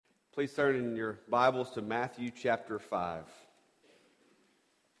Please turn in your Bibles to Matthew chapter 5.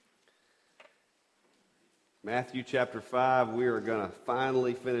 Matthew chapter 5, we are going to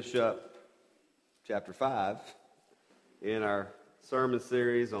finally finish up chapter 5 in our sermon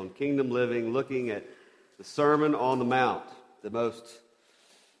series on kingdom living, looking at the Sermon on the Mount, the most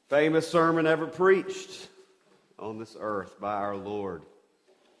famous sermon ever preached on this earth by our Lord.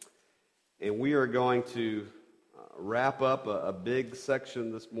 And we are going to wrap up a big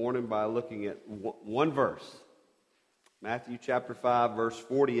section this morning by looking at one verse. Matthew chapter 5, verse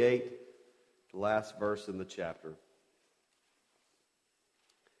 48, the last verse in the chapter.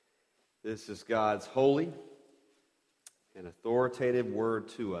 This is God's holy and authoritative word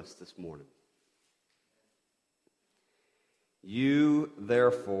to us this morning. You,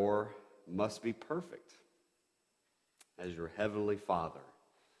 therefore, must be perfect, as your heavenly Father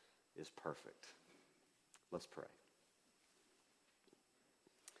is perfect. Let's pray.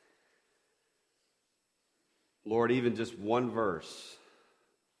 Lord, even just one verse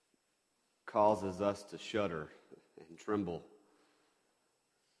causes us to shudder and tremble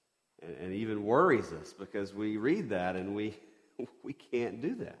and even worries us because we read that and we can't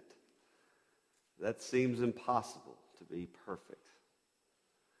do that. That seems impossible to be perfect.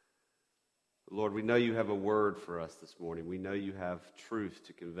 Lord, we know you have a word for us this morning. We know you have truth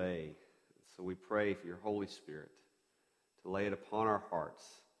to convey. So we pray for your Holy Spirit to lay it upon our hearts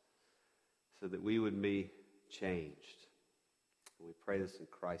so that we would be changed. And we pray this in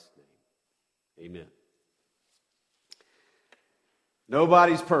Christ's name. Amen.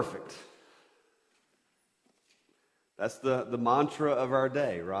 Nobody's perfect. That's the mantra of our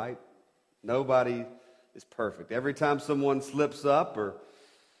day, right? Nobody is perfect. Every time someone slips up or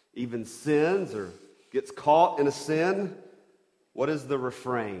even sins or gets caught in a sin, what is the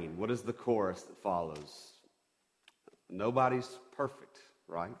refrain? What is the chorus that follows? Nobody's perfect,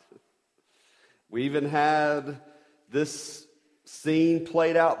 right? We even had this scene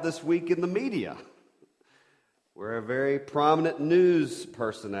played out this week in the media, where a very prominent news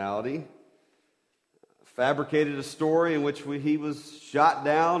personality fabricated a story in which he was shot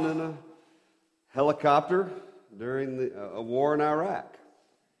down in a helicopter during a war in Iraq.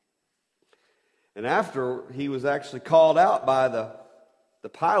 And after, he was actually called out by the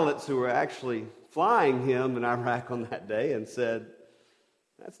pilots who were actually flying him in Iraq on that day and said,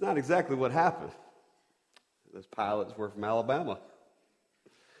 that's not exactly what happened. Those pilots were from Alabama.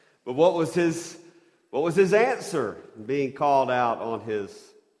 But what was his answer being called out on his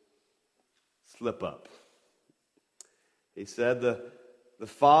slip up? He said the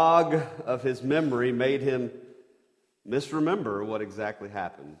fog of his memory made him misremember what exactly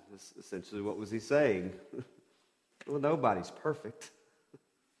happened. That's essentially, what was he saying? Well, nobody's perfect.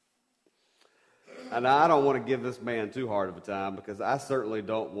 And I don't want to give this man too hard of a time because I certainly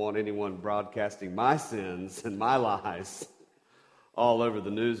don't want anyone broadcasting my sins and my lies all over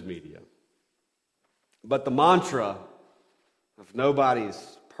the news media. But the mantra of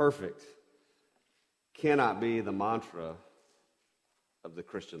nobody's perfect cannot be the mantra of the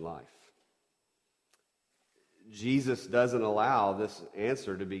Christian life. Jesus doesn't allow this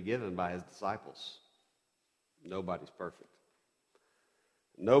answer to be given by his disciples. Nobody's perfect.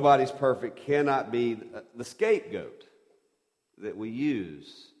 Nobody's perfect cannot be the scapegoat that we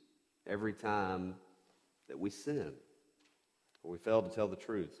use every time that we sin or we fail to tell the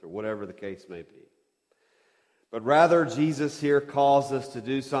truth or whatever the case may be. But rather, Jesus here calls us to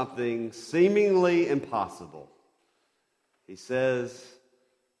do something seemingly impossible. He says,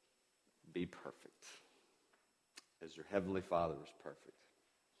 be perfect, as your heavenly Father is perfect.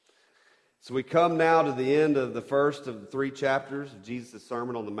 So we come now to the end of the first of the 3 chapters of Jesus'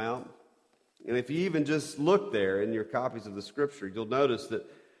 Sermon on the Mount. And if you even just look there in your copies of the Scripture, you'll notice that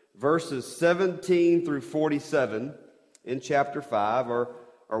verses 17 through 47 in chapter 5 are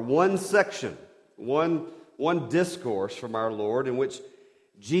one section, one discourse from our Lord in which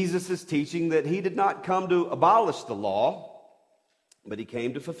Jesus is teaching that he did not come to abolish the law, but he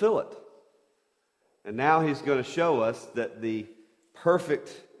came to fulfill it. And now he's going to show us that the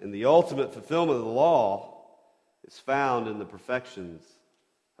perfect and the ultimate fulfillment of the law is found in the perfections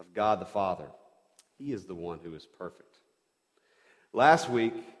of God the Father. He is the one who is perfect. Last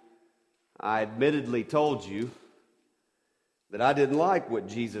week, I admittedly told you that I didn't like what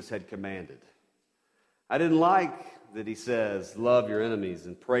Jesus had commanded. I didn't like that he says, love your enemies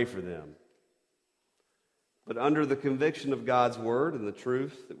and pray for them. But under the conviction of God's word and the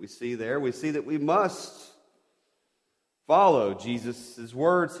truth that we see there, we see that we must follow Jesus'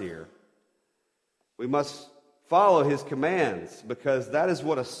 words here. We must follow his commands because that is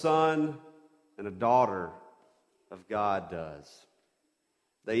what a son and a daughter of God does.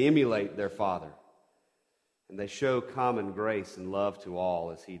 They emulate their Father, and they show common grace and love to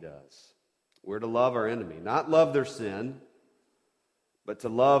all as He does. We're to love our enemy, not love their sin, but to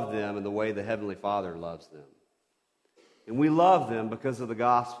love them in the way the Heavenly Father loves them. And we love them because of the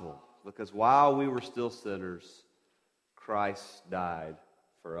gospel, because while we were still sinners, Christ died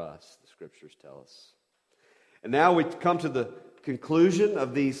for us, the Scriptures tell us. And now we come to the conclusion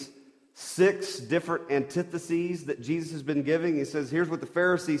of these 6 different antitheses that Jesus has been giving. He says, here's what the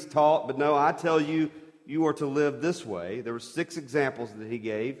Pharisees taught, but no, I tell you, you are to live this way. There were 6 examples that he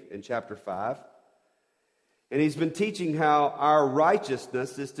gave in chapter 5. And he's been teaching how our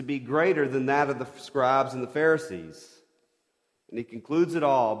righteousness is to be greater than that of the scribes and the Pharisees. And he concludes it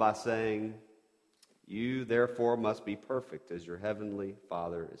all by saying, you therefore must be perfect as your heavenly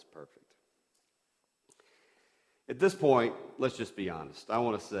Father is perfect. At this point, let's just be honest. I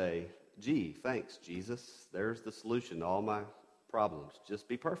want to say, gee, thanks, Jesus. There's the solution to all my problems. Just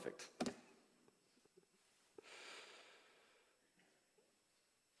be perfect.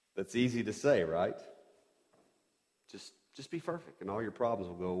 That's easy to say, right? Just be perfect and all your problems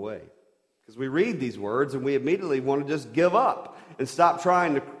will go away. Because we read these words and we immediately want to just give up and stop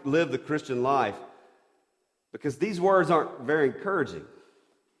trying to live the Christian life. Because these words aren't very encouraging.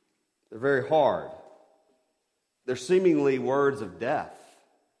 They're very hard. They're seemingly words of death.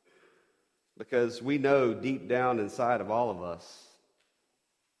 Because we know deep down inside of all of us,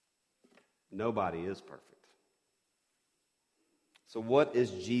 nobody is perfect. So what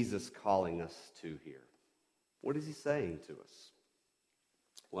is Jesus calling us to here? What is he saying to us?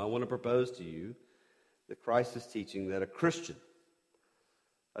 Well, I want to propose to you that Christ is teaching that a Christian,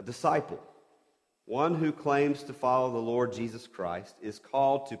 a disciple, one who claims to follow the Lord Jesus Christ, is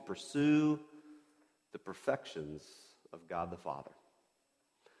called to pursue the perfections of God the Father.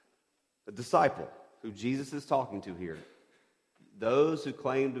 A disciple who Jesus is talking to here, those who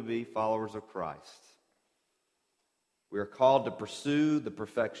claim to be followers of Christ, we are called to pursue the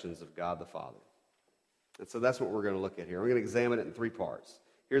perfections of God the Father. And so that's what we're going to look at here. We're going to examine it in 3 parts.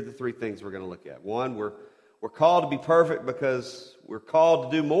 Here are the 3 things we're going to look at. One, we're called to be perfect because we're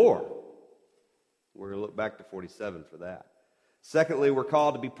called to do more. We're going to look back to 47 for that. Secondly, we're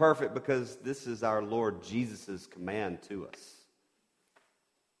called to be perfect because this is our Lord Jesus' command to us.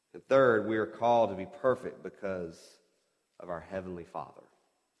 And third, we are called to be perfect because of our Heavenly Father,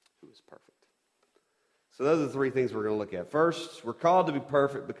 who is perfect. So those are the 3 things we're going to look at. First, we're called to be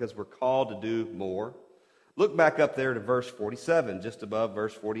perfect because we're called to do more. Look back up there to verse 47, just above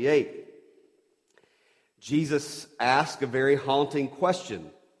verse 48. Jesus asked a very haunting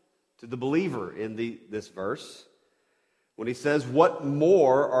question to the believer in this verse when he says, what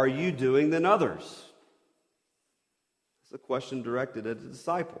more are you doing than others? It's a question directed at a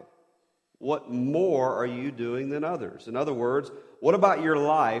disciple. What more are you doing than others? In other words, what about your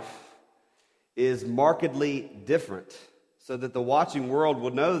life is markedly different so that the watching world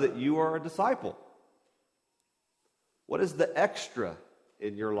will know that you are a disciple? What is the extra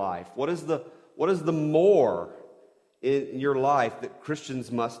in your life? What is the more in your life that Christians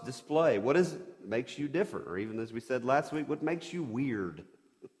must display? What makes you different? Or even as we said last week, what makes you weird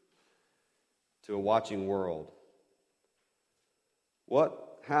to a watching world?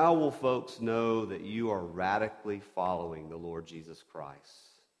 How will folks know that you are radically following the Lord Jesus Christ?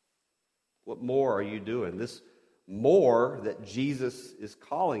 What more are you doing? This more that Jesus is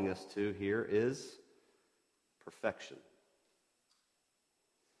calling us to here is perfection.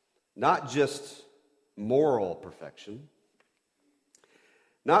 Not just moral perfection.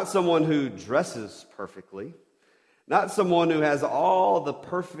 Not someone who dresses perfectly. Not someone who has all the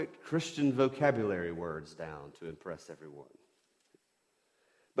perfect Christian vocabulary words down to impress everyone.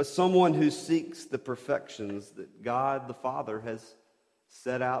 But someone who seeks the perfections that God the Father has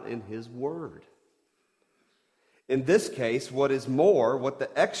set out in His Word. In this case, what the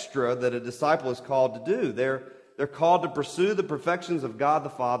extra that a disciple is called to do, they're called to pursue the perfections of God the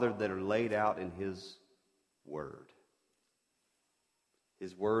Father that are laid out in His Word.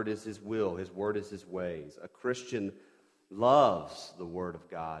 His Word is His will. His Word is His ways. A Christian loves the Word of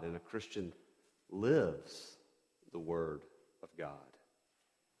God, and a Christian lives the Word of God.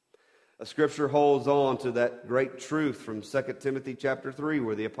 A scripture holds on to that great truth from 2 Timothy chapter 3,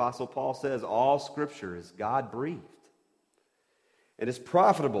 where the Apostle Paul says, all Scripture is God-breathed and is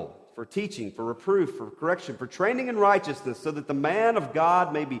profitable for teaching, for reproof, for correction, for training in righteousness, so that the man of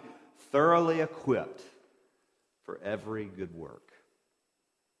God may be thoroughly equipped for every good work.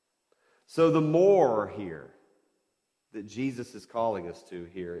 So the more here that Jesus is calling us to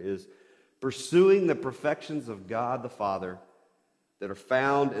here is pursuing the perfections of God the Father that are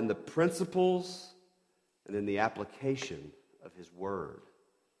found in the principles and in the application of His Word.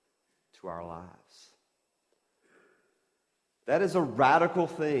 to our lives. That is a radical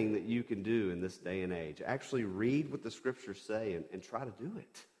thing that you can do in this day and age. Actually read what the Scriptures say and try to do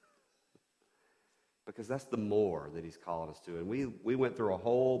it. Because that's the more that he's calling us to. And we went through a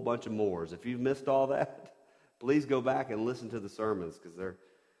whole bunch of mores. If you've missed all that, please go back and listen to the sermons, because they're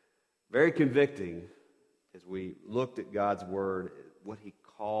very convicting as we looked at God's word, what he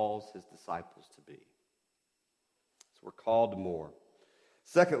calls his disciples to be. So we're called to more.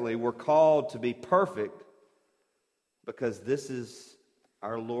 Secondly, we're called to be perfect because this is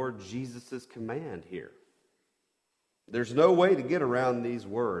our Lord Jesus' command here. There's no way to get around these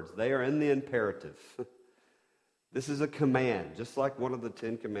words. They are in the imperative. This is a command, just like one of the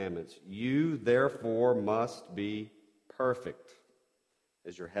 10 Commandments. You, therefore, must be perfect,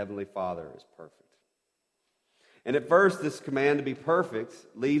 as your heavenly Father is perfect. And at first, this command to be perfect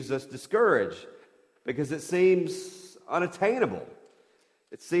leaves us discouraged because it seems unattainable.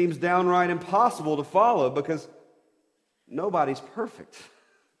 It seems downright impossible to follow because nobody's perfect.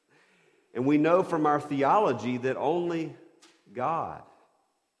 And we know from our theology that only God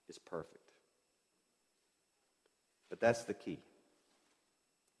is perfect. But that's the key.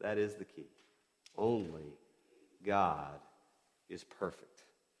 That is the key. Only God is perfect.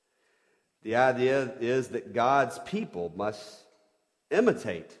 The idea is that God's people must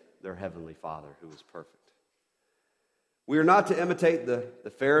imitate their heavenly Father who is perfect. We are not to imitate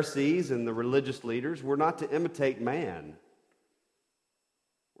the Pharisees and the religious leaders. We're not to imitate man.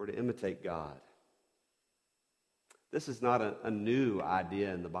 We're to imitate God. This is not a new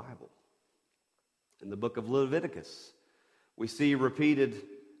idea in the Bible. In the book of Leviticus, we see repeated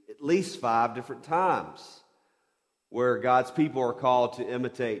at least 5 different times where God's people are called to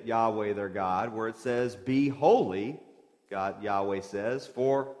imitate Yahweh their God, where it says, "Be holy," God, Yahweh says,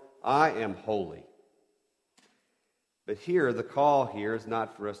 "for I am holy." But here, the call here is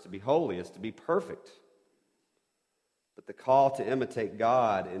not for us to be holy, it's to be perfect. But the call to imitate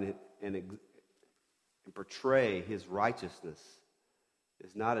God and portray his righteousness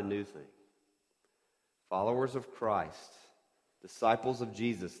is not a new thing. Followers of Christ, disciples of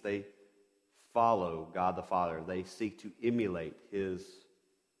Jesus, they follow God the Father. They seek to emulate his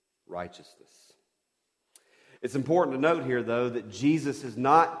righteousness. It's important to note here, though, that Jesus is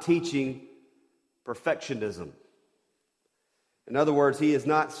not teaching perfectionism. In other words, he is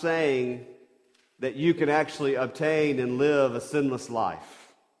not saying that you can actually obtain and live a sinless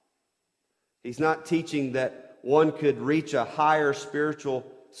life. He's not teaching that one could reach a higher spiritual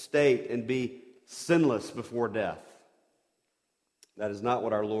state and be sinless before death. That is not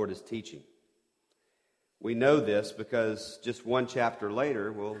what our Lord is teaching. We know this because just one chapter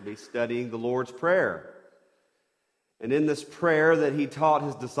later, we'll be studying the Lord's Prayer. And in this prayer that he taught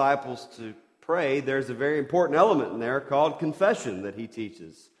his disciples to pray, there's a very important element in there called confession that he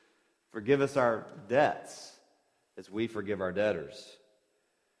teaches. Forgive us our debts as we forgive our debtors.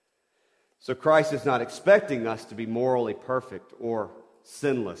 So Christ is not expecting us to be morally perfect or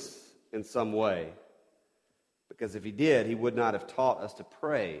sinless in some way. Because if he did, he would not have taught us to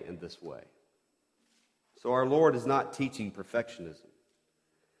pray in this way. So our Lord is not teaching perfectionism.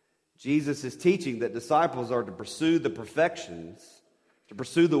 Jesus is teaching that disciples are to pursue the perfections, to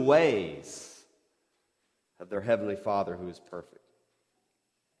pursue the ways of their heavenly Father who is perfect.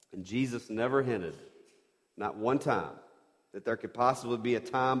 And Jesus never hinted, not one time, that there could possibly be a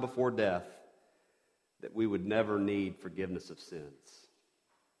time before death that we would never need forgiveness of sins.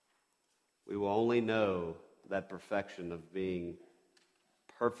 We will only know that perfection of being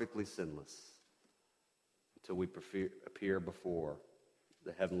perfectly sinless until we appear before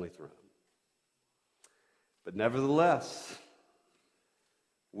the heavenly throne. But nevertheless,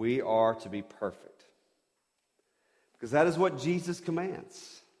 we are to be perfect, because that is what Jesus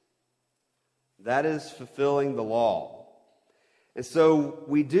commands. That is fulfilling the law. And so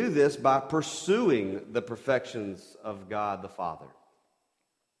we do this by pursuing the perfections of God the Father.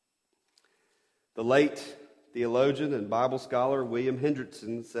 The late theologian and Bible scholar William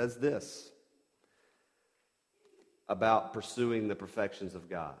Hendrickson says this about pursuing the perfections of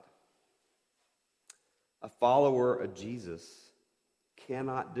God. A follower of Jesus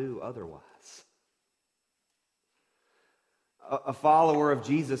cannot do otherwise. A follower of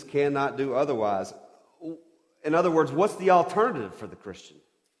Jesus cannot do otherwise. In other words, what's the alternative for the Christian?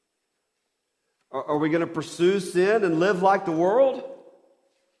 Are we going to pursue sin and live like the world?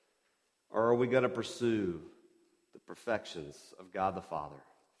 Or are we going to pursue the perfections of God the Father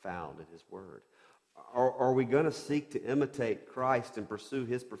found in his word? Or are we going to seek to imitate Christ and pursue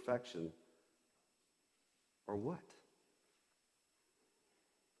his perfection? Or what?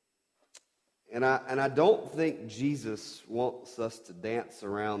 And I don't think Jesus wants us to dance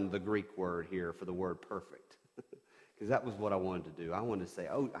around the Greek word here for the word perfect. Because that was what I wanted to do. I wanted to say,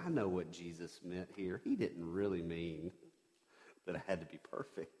 oh, I know what Jesus meant here. He didn't really mean that I had to be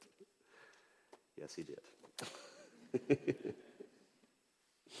perfect. Yes, he did.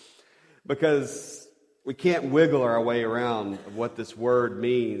 Because we can't wiggle our way around what this word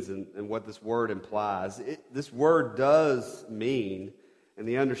means and what this word implies. This word does mean, and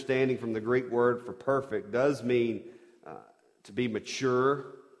the understanding from the Greek word for perfect does mean to be mature,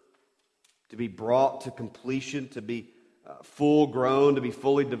 to be brought to completion, to be full grown, to be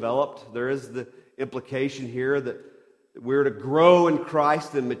fully developed. There is the implication here that we're to grow in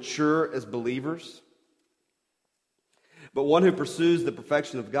Christ and mature as believers. But one who pursues the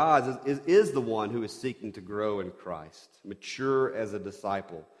perfection of God is the one who is seeking to grow in Christ, mature as a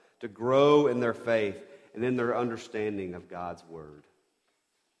disciple, to grow in their faith and in their understanding of God's word.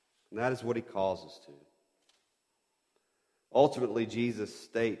 And that is what he calls us to. Ultimately, Jesus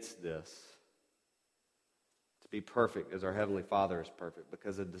states this: to be perfect as our Heavenly Father is perfect,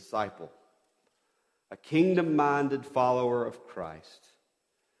 because a disciple, a kingdom-minded follower of Christ,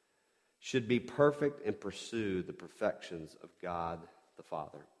 should be perfect and pursue the perfections of God the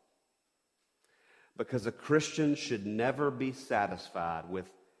Father. Because a Christian should never be satisfied with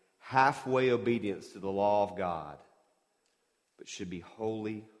halfway obedience to the law of God, but should be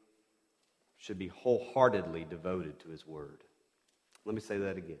wholeheartedly devoted to his word. Let me say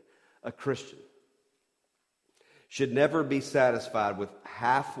that again. A Christian should never be satisfied with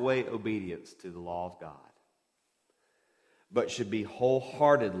halfway obedience to the law of God, but should be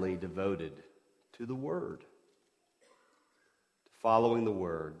wholeheartedly devoted to the word, to following the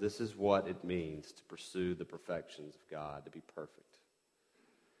word. This is what it means to pursue the perfections of God, to be perfect.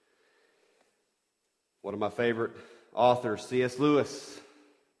 One of my favorite authors, C.S. Lewis,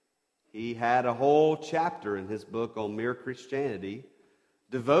 he had a whole chapter in his book on Mere Christianity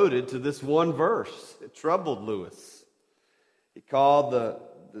devoted to this one verse. It troubled Lewis. He called the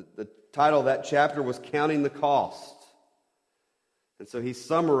title of that chapter was Counting the Cost. And so he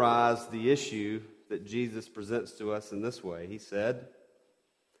summarized the issue that Jesus presents to us in this way. He said,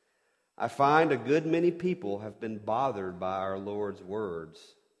 I find a good many people have been bothered by our Lord's words,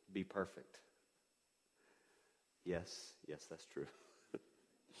 be perfect. Yes, that's true.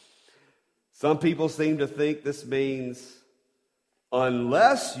 Some people seem to think this means,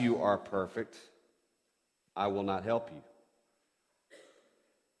 unless you are perfect, I will not help you.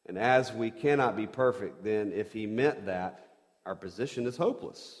 And as we cannot be perfect, then if he meant that, our position is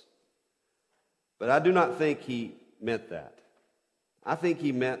hopeless. But I do not think he meant that. I think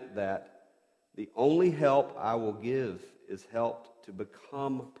he meant that the only help I will give is help to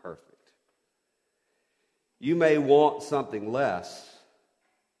become perfect. You may want something less,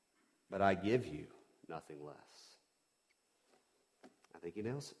 but I give you nothing less. I think he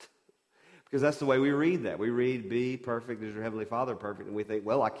nails it. Because that's the way we read that. We read, be perfect as your Heavenly Father perfect, and we think,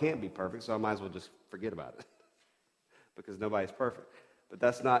 well, I can't be perfect, so I might as well just forget about it. Because nobody's perfect. But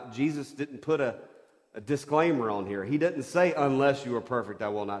that's not, Jesus didn't put a disclaimer on here. He didn't say, unless you are perfect, I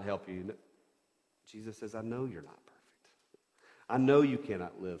will not help you. No. Jesus says, I know you're not perfect. I know you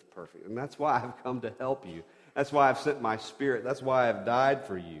cannot live perfect. And that's why I've come to help you. That's why I've sent my Spirit. That's why I've died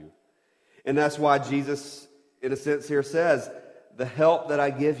for you. And that's why Jesus, in a sense here, says, the help that I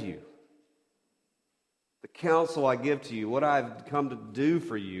give you, the counsel I give to you, what I've come to do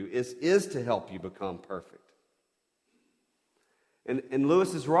for you is to help you become perfect. And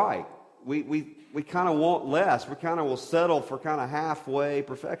Lewis is right. We kind of want less. We kind of will settle for kind of halfway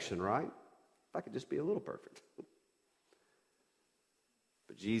perfection, right? If I could just be a little perfect.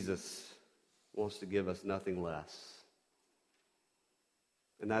 But Jesus wants to give us nothing less.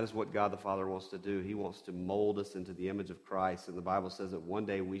 And that is what God the Father wants to do. He wants to mold us into the image of Christ. And the Bible says that one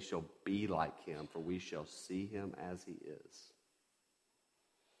day we shall be like him, for we shall see him as he is.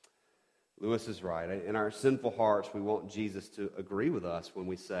 Lewis is right. In our sinful hearts, we want Jesus to agree with us when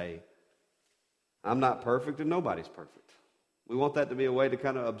we say, I'm not perfect and nobody's perfect. We want that to be a way to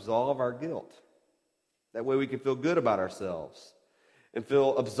kind of absolve our guilt. That way we can feel good about ourselves and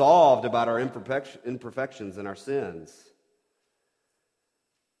feel absolved about our imperfections and our sins.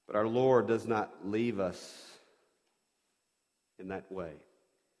 But our Lord does not leave us in that way.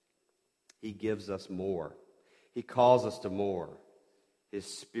 He gives us more. He calls us to more. His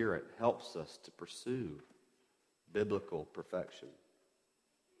Spirit helps us to pursue biblical perfection.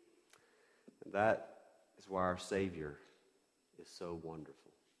 And that is why our Savior is so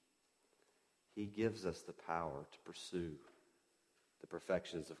wonderful. He gives us the power to pursue the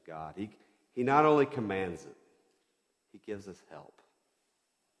perfections of God. He not only commands it, he gives us help.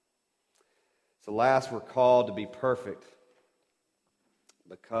 So last, we're called to be perfect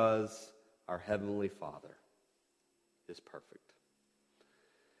because our Heavenly Father is perfect.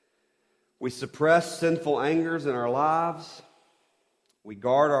 We suppress sinful angers in our lives. We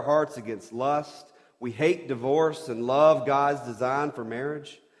guard our hearts against lust. We hate divorce and love God's design for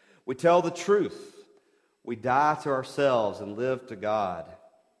marriage. We tell the truth. We die to ourselves and live to God.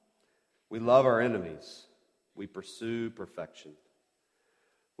 We love our enemies. We pursue perfection.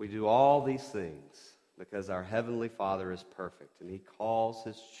 We do all these things because our Heavenly Father is perfect, and He calls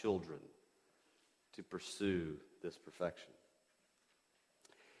His children to pursue this perfection.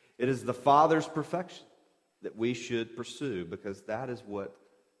 It is the Father's perfection that we should pursue, because that is what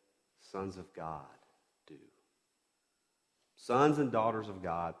sons of God do. Sons and daughters of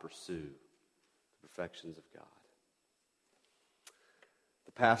God pursue the perfections of God.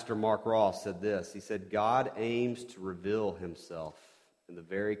 The pastor Mark Ross said this. He said, God aims to reveal Himself in the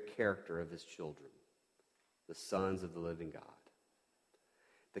very character of His children, the sons of the living God.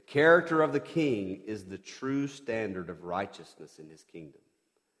 The character of the King is the true standard of righteousness in His kingdom.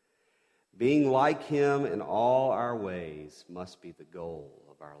 Being like Him in all our ways must be the goal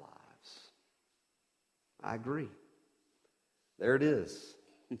of our lives. I agree. There it is.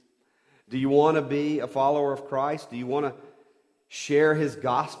 Do you want to be a follower of Christ? Do you want to share His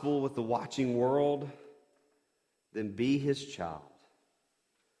gospel with the watching world? Then be His child.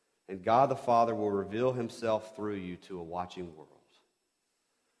 And God the Father will reveal Himself through you to a watching world.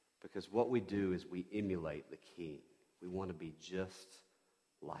 Because what we do is we emulate the King. We want to be just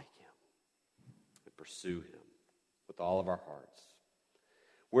like Him. Pursue Him with all of our hearts.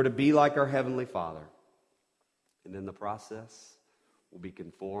 We're to be like our Heavenly Father, and in the process, we'll be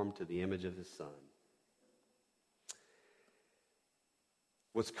conformed to the image of His Son.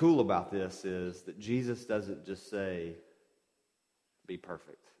 What's cool about this is that Jesus doesn't just say, be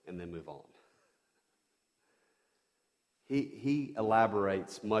perfect, and then move on. He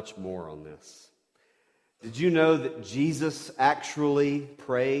elaborates much more on this. Did you know that Jesus actually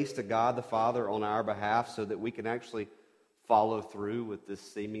prays to God the Father on our behalf so that we can actually follow through with this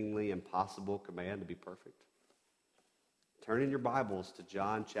seemingly impossible command to be perfect? Turn in your Bibles to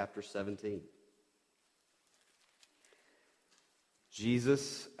John chapter 17.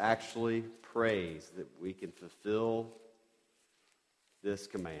 Jesus actually prays that we can fulfill this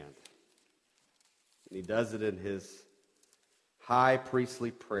command. And He does it in His high priestly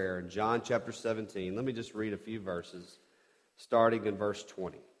prayer in John chapter 17. Let me just read a few verses, starting in verse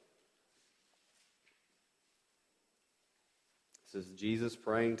 20. It says, Jesus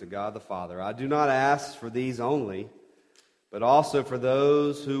praying to God the Father, I do not ask for these only, but also for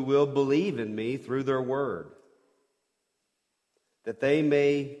those who will believe in me through their word, that they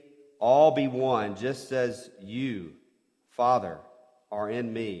may all be one, just as you, Father, are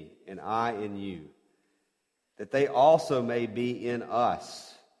in me, and I in you, that they also may be in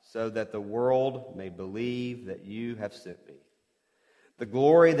us, so that the world may believe that you have sent me. The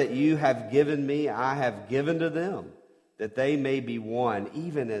glory that you have given me, I have given to them, that they may be one,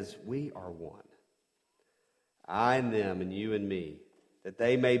 even as we are one. I and them, and you and me, that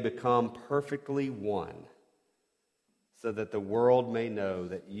they may become perfectly one, so that the world may know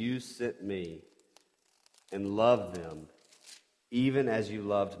that you sent me and loved them, even as you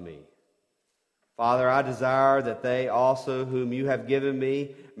loved me. Father, I desire that they also whom you have given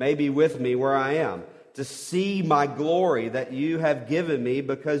me may be with me where I am, to see my glory that you have given me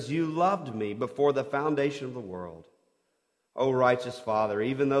because you loved me before the foundation of the world. O righteous Father,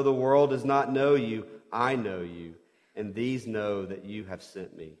 even though the world does not know you, I know you, and these know that you have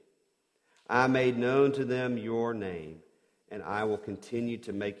sent me. I made known to them your name, and I will continue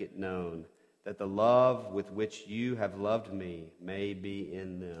to make it known, that the love with which you have loved me may be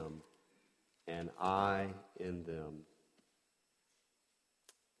in them, and I in them.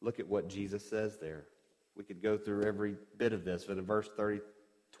 Look at what Jesus says there. We could go through every bit of this, but in verse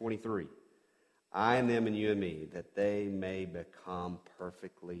 23, I and them and you and me, that they may become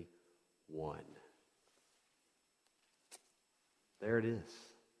perfectly one. There it is.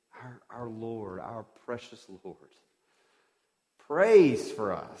 Our Lord, our precious Lord, prays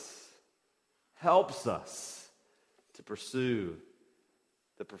for us, helps us to pursue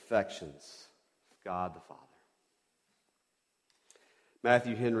the perfections of God the Father.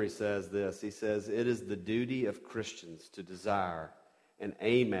 Matthew Henry says this. He says, it is the duty of Christians to desire and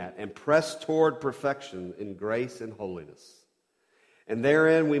aim at and press toward perfection in grace and holiness. And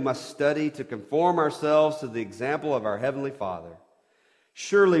therein we must study to conform ourselves to the example of our Heavenly Father.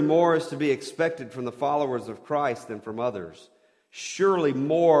 Surely more is to be expected from the followers of Christ than from others. Surely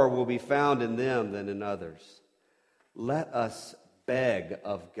more will be found in them than in others. Let us beg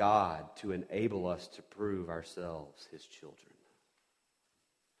of God to enable us to prove ourselves his children.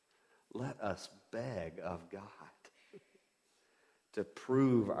 Let us beg of God to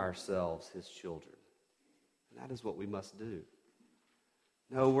prove ourselves his children. And that is what we must do.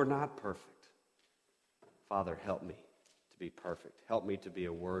 No, we're not perfect. Father, help me to be perfect. Help me to be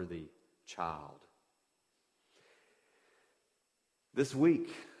a worthy child. This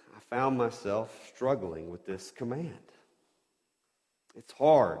week, I found myself struggling with this command. It's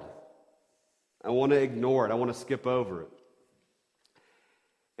hard. I want to ignore it. I want to skip over it.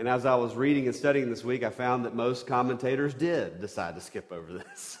 And as I was reading and studying this week, I found that most commentators did decide to skip over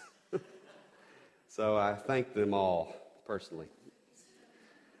this. So I thank them all personally.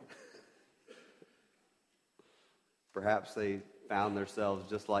 Perhaps they found themselves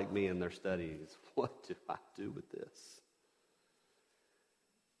just like me in their studies. What do I do with this?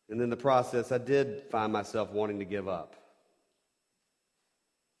 And in the process, I did find myself wanting to give up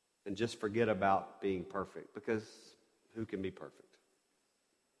and just forget about being perfect, because who can be perfect?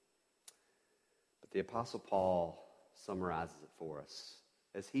 But the Apostle Paul summarizes it for us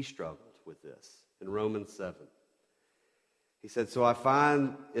as he struggled with this in Romans 7. He said, "So I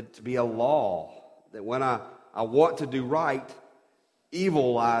find it to be a law that when I want to do right,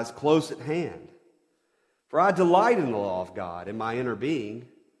 evil lies close at hand. For I delight in the law of God in my inner being,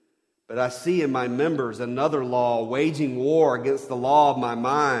 but I see in my members another law waging war against the law of my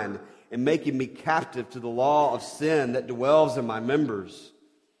mind and making me captive to the law of sin that dwells in my members."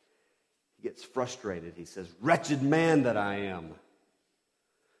 He gets frustrated. He says, "Wretched man that I am,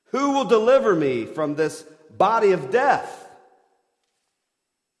 who will deliver me from this body of death?"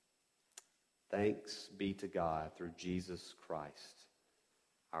 Thanks be to God through Jesus Christ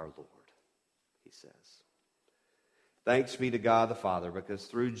our Lord, he says. Thanks be to God the Father, because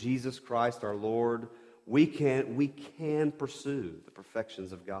through Jesus Christ our Lord, we can pursue the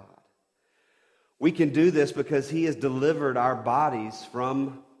perfections of God. We can do this because he has delivered our bodies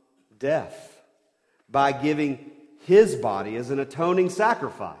from death by giving his body as an atoning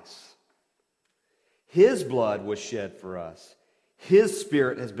sacrifice. His blood was shed for us. His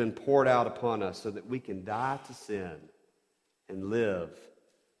Spirit has been poured out upon us so that we can die to sin and live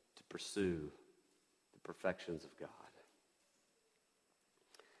to pursue the perfections of God.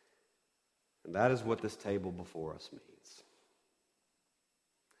 And that is what this table before us means.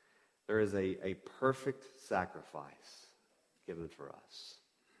 There is a perfect sacrifice given for us.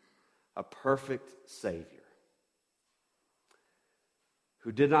 A perfect Savior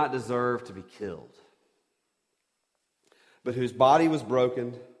who did not deserve to be killed, but whose body was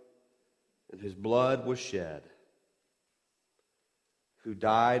broken and whose blood was shed, who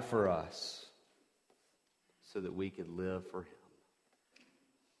died for us so that we could live for him.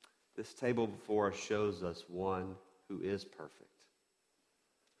 This table before us shows us one who is perfect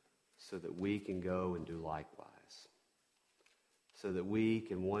so that we can go and do likewise, so that we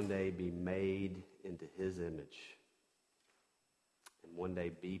can one day be made into his image and one day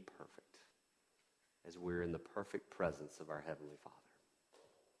be perfect as we're in the perfect presence of our Heavenly Father.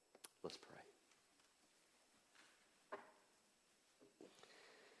 Let's pray.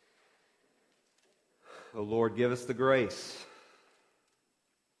 Oh Lord, give us the grace.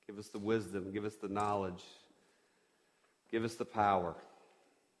 Give us the wisdom. Give us the knowledge. Give us the power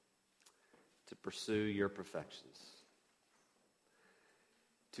to pursue your perfections.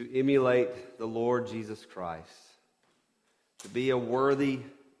 To emulate the Lord Jesus Christ. To be a worthy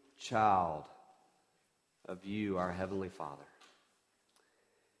child of you, our Heavenly Father.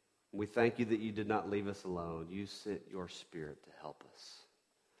 We thank you that you did not leave us alone. You sent your Spirit to help us.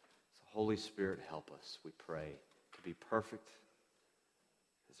 So Holy Spirit, help us, we pray, to be perfect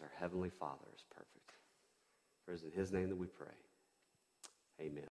as our Heavenly Father is perfect. For it is in his name that we pray. Amen.